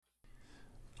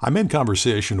I'm in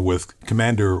conversation with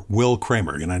Commander Will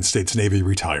Kramer, United States Navy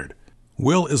retired.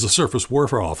 Will is a surface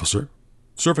warfare officer,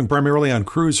 serving primarily on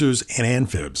cruisers and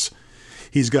amphibs.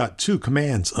 He's got 2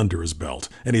 commands under his belt,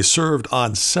 and he's served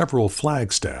on several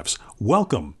flag staffs.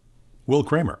 Welcome, Will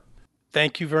Kramer.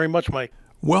 Thank you very much, Mike.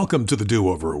 Welcome to the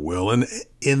Do-Over, Will. And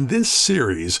in this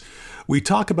series, we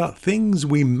talk about things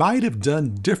we might have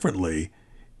done differently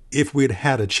if we'd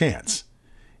had a chance.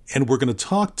 And we're going to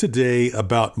talk today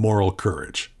about moral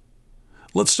courage.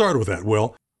 Let's start with that,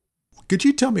 Will. Could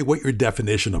you tell me what your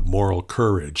definition of moral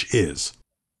courage is?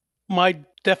 My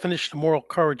definition of moral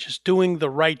courage is doing the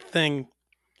right thing,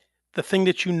 the thing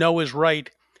that you know is right,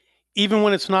 even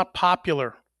when it's not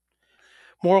popular.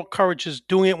 Moral courage is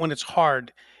doing it when it's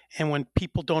hard and when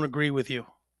people don't agree with you.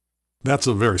 That's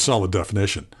a very solid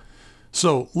definition.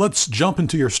 So let's jump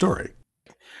into your story.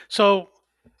 So,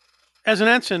 as an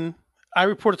ensign, I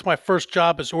reported to my first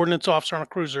job as ordnance officer on a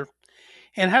cruiser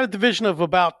and had a division of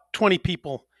about 20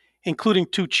 people, including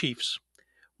 2 chiefs.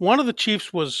 One of the chiefs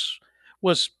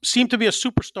seemed to be a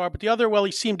superstar, but the other, well,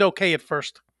 he seemed okay at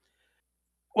first.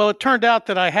 Well, it turned out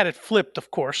that I had it flipped,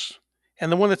 of course, and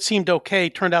the one that seemed okay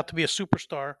turned out to be a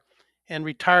superstar and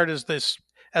retired as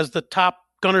the top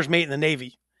gunner's mate in the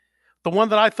Navy. The one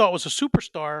that I thought was a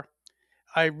superstar,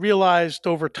 I realized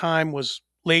over time was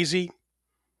lazy,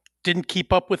 didn't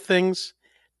keep up with things,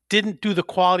 didn't do the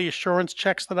quality assurance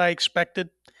checks that I expected,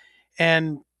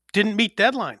 and didn't meet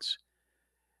deadlines.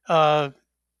 I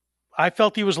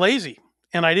felt he was lazy,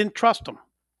 and I didn't trust him.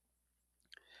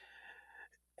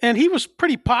 And he was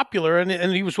pretty popular,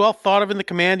 and he was well thought of in the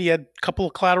command. He had a couple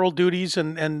of collateral duties,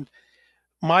 and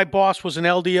my boss was an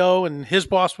LDO, and his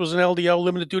boss was an LDO,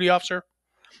 limited duty officer,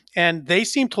 and they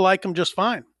seemed to like him just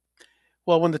fine.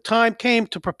 Well, when the time came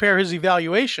to prepare his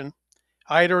evaluation,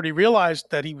 I had already realized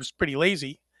that he was pretty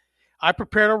lazy. I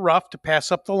prepared a rough to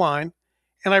pass up the line,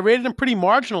 and I rated him pretty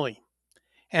marginally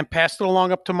and passed it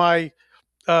along up to my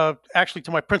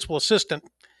principal assistant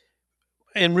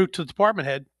en route to the department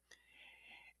head.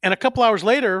 And a couple hours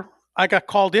later, I got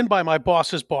called in by my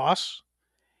boss's boss,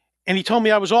 and he told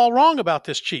me I was all wrong about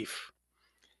this chief.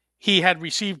 He had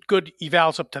received good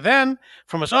evals up to then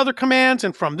from his other commands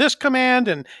and from this command,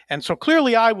 and so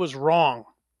clearly I was wrong.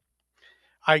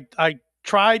 I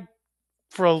tried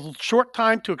for a short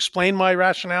time to explain my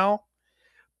rationale,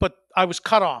 but I was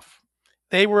cut off.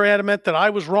 They were adamant that I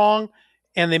was wrong,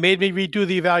 and they made me redo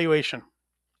the evaluation.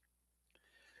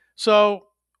 So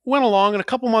went along, and a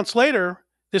couple months later,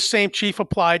 this same chief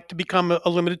applied to become a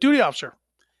limited duty officer.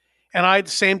 And I had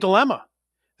the same dilemma.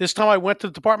 This time I went to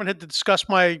the department head to discuss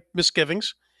my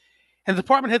misgivings. And the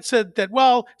department head said that,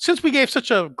 well, since we gave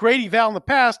such a great eval in the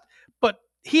past, but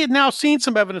he had now seen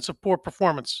some evidence of poor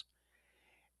performance.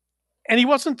 And he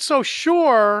wasn't so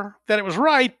sure that it was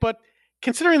right, but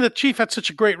considering the chief had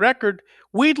such a great record,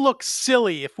 we'd look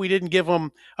silly if we didn't give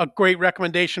him a great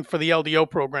recommendation for the LDO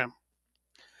program.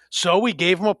 So we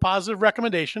gave him a positive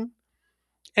recommendation,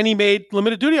 and he made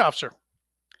limited duty officer.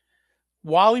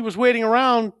 While he was waiting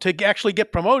around to actually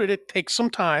get promoted, it takes some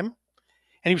time,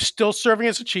 and he was still serving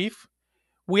as a chief.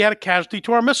 We had a casualty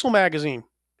to our missile magazine.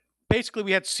 Basically,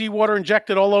 we had seawater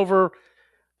injected all over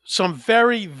some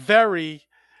very, very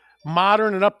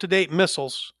modern and up-to-date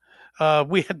missiles.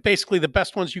 We had basically the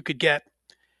best ones you could get.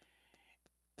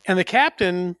 And the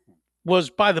captain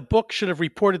was by the book, should have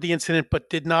reported the incident,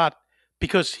 but did not,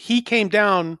 because he came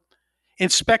down,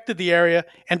 inspected the area,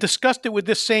 and discussed it with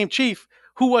this same chief,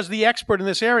 who was the expert in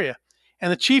this area.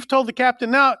 And the chief told the captain,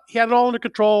 no, he had it all under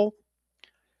control.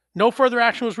 No further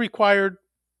action was required.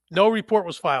 No report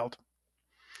was filed.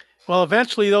 Well,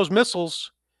 eventually those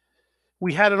missiles,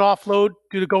 we had an offload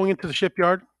due to going into the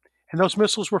shipyard, and those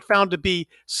missiles were found to be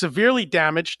severely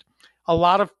damaged. A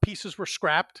lot of pieces were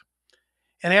scrapped.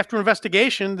 And after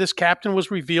investigation, this captain was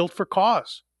revealed for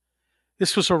cause.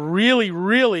 This was a really,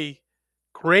 really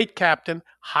great captain,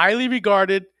 highly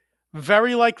regarded,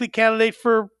 very likely candidate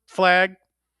for flag,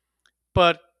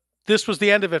 but this was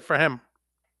the end of it for him.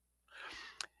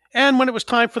 And when it was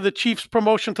time for the chief's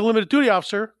promotion to limited duty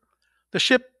officer, the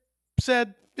ship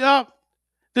said, yeah,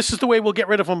 this is the way we'll get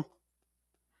rid of him.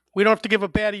 We don't have to give a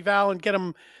bad eval and get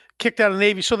him kicked out of the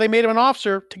Navy. So they made him an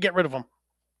officer to get rid of him.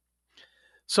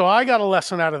 So I got a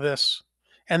lesson out of this,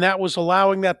 and that was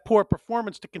allowing that poor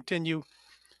performance to continue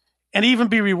and even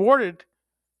be rewarded.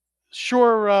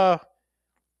 Sure,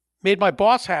 made my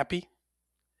boss happy,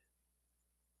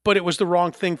 but it was the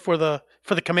wrong thing for the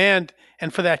command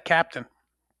and for that captain.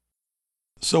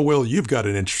 So, Will, you've got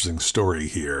an interesting story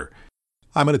here.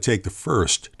 I'm going to take the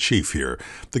first chief here,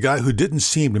 the guy who didn't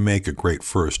seem to make a great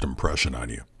first impression on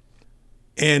you.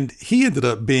 And he ended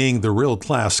up being the real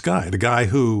class guy, the guy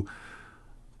who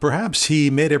Perhaps he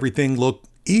made everything look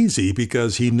easy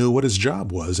because he knew what his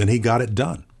job was and he got it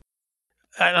done.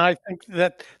 And I think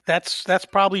that's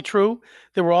probably true.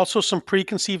 There were also some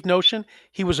preconceived notion.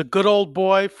 He was a good old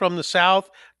boy from the South,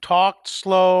 talked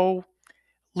slow,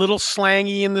 little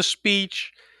slangy in the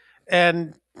speech,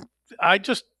 and I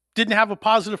just didn't have a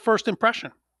positive first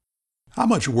impression. How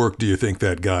much work do you think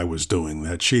that guy was doing,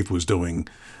 that chief was doing,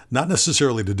 not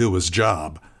necessarily to do his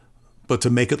job, but to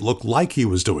make it look like he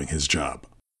was doing his job?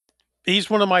 He's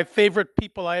one of my favorite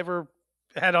people I ever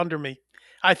had under me.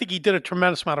 I think he did a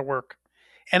tremendous amount of work,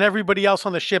 and everybody else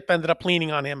on the ship ended up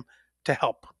leaning on him to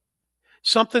help.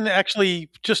 Something actually,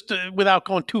 just without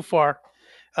going too far,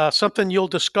 something you'll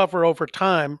discover over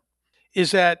time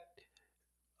is that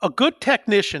a good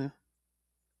technician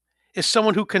is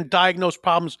someone who can diagnose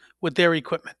problems with their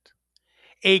equipment.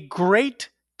 A great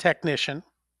technician,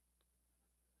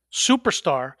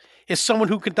 superstar, is someone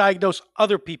who can diagnose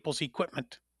other people's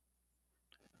equipment.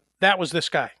 That was this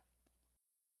guy.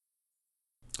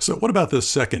 So, what about this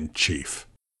second chief?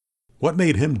 What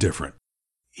made him different?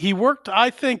 He worked,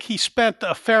 I think he spent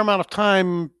a fair amount of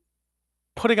time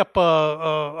putting up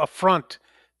a front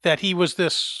that he was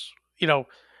this,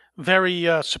 very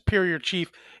superior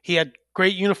chief. He had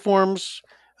great uniforms,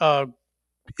 uh,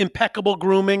 impeccable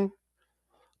grooming,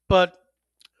 but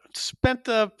spent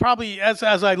probably, as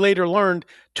I later learned,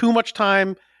 too much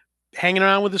time hanging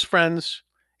around with his friends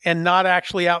and not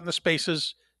actually out in the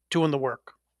spaces doing the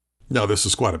work. Now, this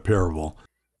is quite a parable.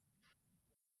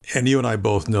 And you and I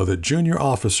both know that junior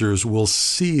officers will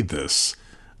see this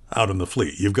out in the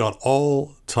fleet. You've got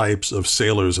all types of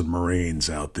sailors and Marines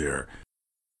out there.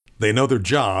 They know their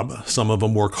job. Some of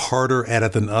them work harder at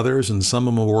it than others, and some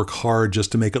of them work hard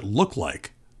just to make it look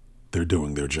like they're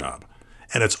doing their job.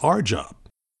 And it's our job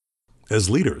as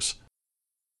leaders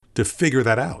to figure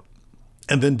that out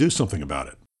and then do something about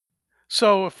it.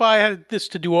 So if I had this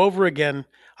to do over again,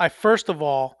 I first of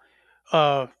all,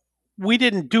 uh, we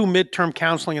didn't do midterm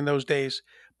counseling in those days,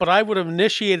 but I would have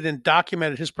initiated and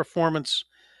documented his performance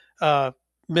uh,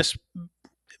 mis-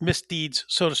 misdeeds,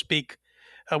 so to speak.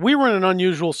 We were in an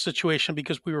unusual situation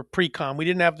because we were pre-com. We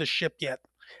didn't have the ship yet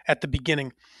at the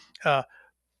beginning. Uh,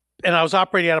 and I was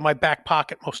operating out of my back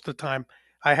pocket most of the time.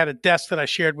 I had a desk that I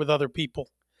shared with other people.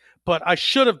 But I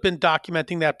should have been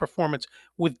documenting that performance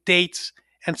with dates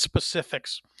and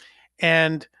specifics.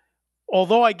 And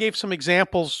although I gave some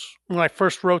examples when I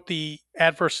first wrote the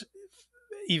adverse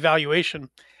evaluation,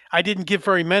 I didn't give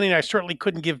very many, and I certainly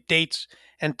couldn't give dates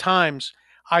and times.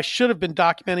 I should have been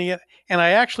documenting it, and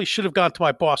I actually should have gone to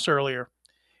my boss earlier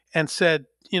and said,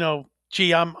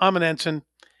 gee, I'm an ensign.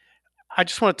 I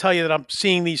just want to tell you that I'm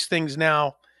seeing these things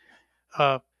now.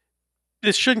 Uh,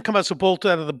 this shouldn't come as a bolt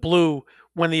out of the blue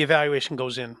when the evaluation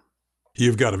goes in.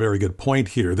 You've got a very good point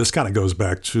here. This kind of goes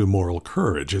back to moral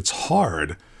courage. It's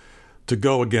hard to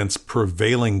go against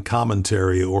prevailing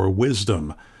commentary or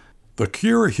wisdom. The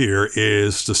cure here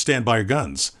is to stand by your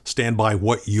guns, stand by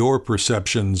what your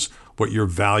perceptions, what your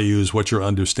values, what your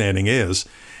understanding is,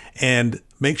 and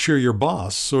make sure your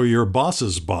boss or your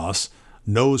boss's boss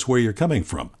knows where you're coming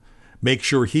from. Make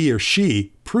sure he or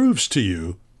she proves to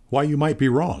you why you might be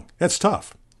wrong. That's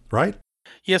tough, right?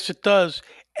 Yes, it does.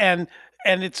 And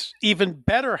it's even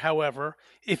better, however,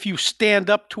 if you stand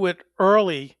up to it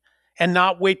early and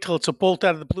not wait till it's a bolt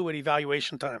out of the blue at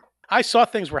evaluation time. I saw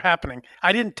things were happening.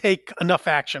 I didn't take enough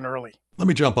action early. Let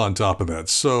me jump on top of that.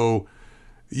 So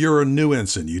you're a new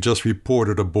ensign. You just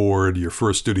reported aboard your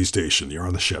first duty station. You're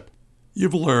on the ship.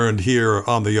 You've learned here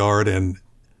on the yard and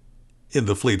in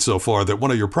the fleet so far that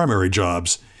one of your primary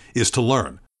jobs is to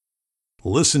learn.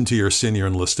 Listen to your senior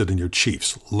enlisted and your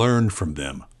chiefs. Learn from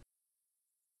them.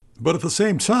 But at the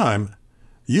same time,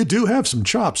 you do have some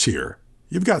chops here.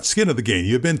 You've got skin in the game.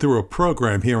 You've been through a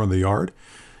program here on the yard.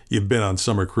 You've been on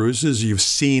summer cruises. You've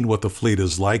seen what the fleet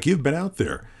is like. You've been out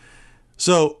there.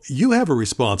 So you have a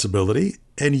responsibility,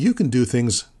 and you can do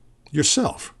things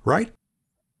yourself, right?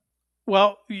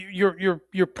 Well,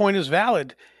 your point is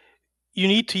valid. You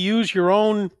need to use your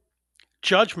own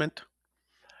judgment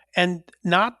and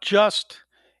not just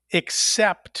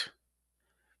accept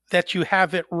that you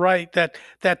have it right. That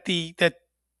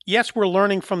yes, we're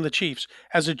learning from the chiefs.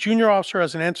 As a junior officer,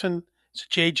 as an ensign, as a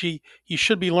JG, you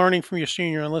should be learning from your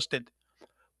senior enlisted.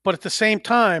 But at the same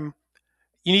time,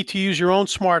 you need to use your own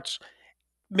smarts.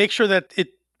 Make sure that it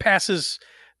passes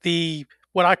the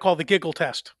what I call the giggle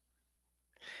test.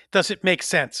 Does it make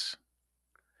sense?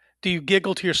 Do you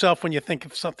giggle to yourself when you think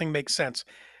if something makes sense?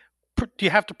 Do you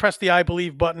have to press the I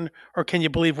believe button, or can you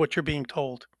believe what you're being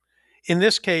told? In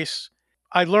this case,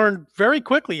 I learned very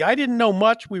quickly. I didn't know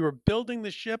much. We were building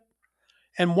the ship,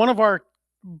 and one of our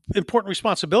important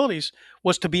responsibilities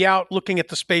was to be out looking at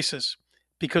the spaces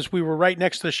because we were right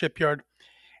next to the shipyard.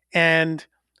 And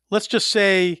let's just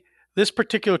say this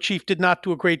particular chief did not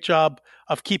do a great job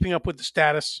of keeping up with the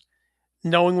status,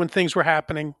 knowing when things were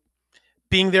happening,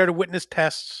 being there to witness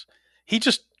tests. He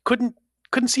just couldn't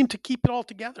seem to keep it all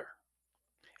together.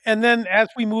 And then as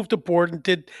we moved aboard and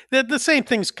did the same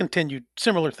things continued,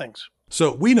 similar things.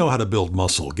 So we know how to build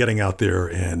muscle, getting out there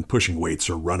and pushing weights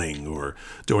or running or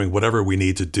doing whatever we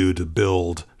need to do to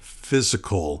build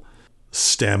physical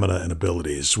stamina and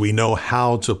abilities. We know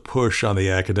how to push on the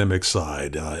academic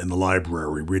side, in the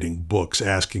library, reading books,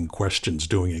 asking questions,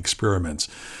 doing experiments.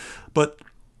 But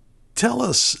tell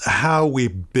us how we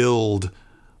build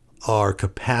our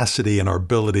capacity and our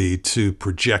ability to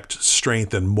project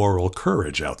strength and moral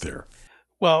courage out there.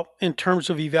 Well, in terms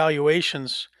of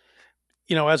evaluations,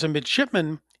 as a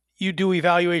midshipman, you do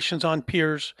evaluations on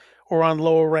peers or on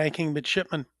lower ranking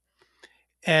midshipmen.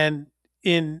 And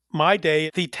in my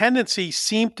day, the tendency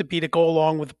seemed to be to go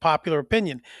along with the popular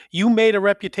opinion. You made a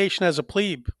reputation as a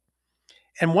plebe.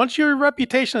 And once your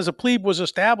reputation as a plebe was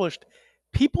established,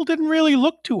 people didn't really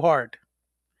look too hard.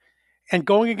 And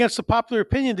going against the popular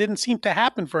opinion didn't seem to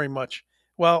happen very much.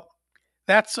 Well,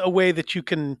 that's a way that you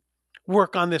can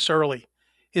work on this early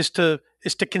is to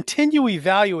continue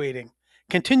evaluating,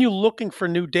 continue looking for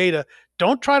new data.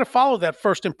 Don't try to follow that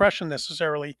first impression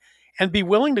necessarily and be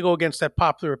willing to go against that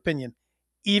popular opinion,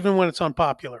 even when it's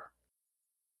unpopular.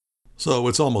 So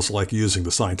it's almost like using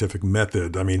the scientific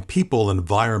method. I mean, people,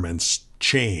 environments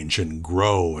change and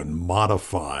grow and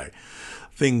modify.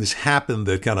 Things happen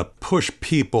that kind of push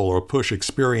people or push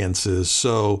experiences.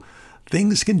 So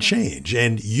things can change.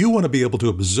 And you want to be able to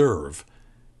observe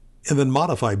and then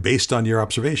modify based on your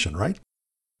observation, right?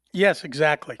 Yes,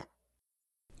 exactly.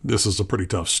 This is a pretty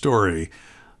tough story.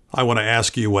 I want to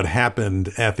ask you what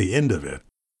happened at the end of it.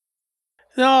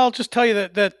 No, I'll just tell you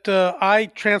that I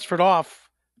transferred off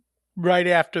right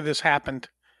after this happened,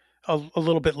 a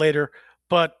little bit later.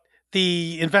 But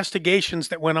the investigations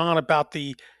that went on about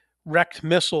the wrecked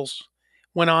missiles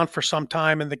went on for some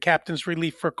time, and the captain's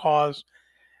relief for cause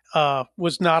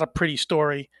was not a pretty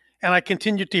story. And I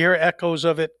continued to hear echoes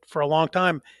of it for a long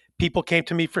time. People came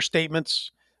to me for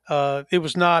statements. It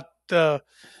was not.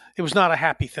 It was not a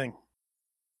happy thing.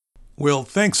 Well,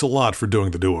 thanks a lot for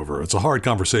doing the do-over. It's a hard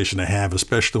conversation to have,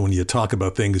 especially when you talk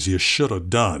about things you should have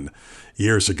done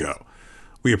years ago.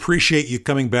 We appreciate you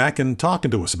coming back and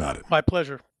talking to us about it. My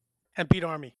pleasure. And Pete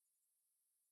Army.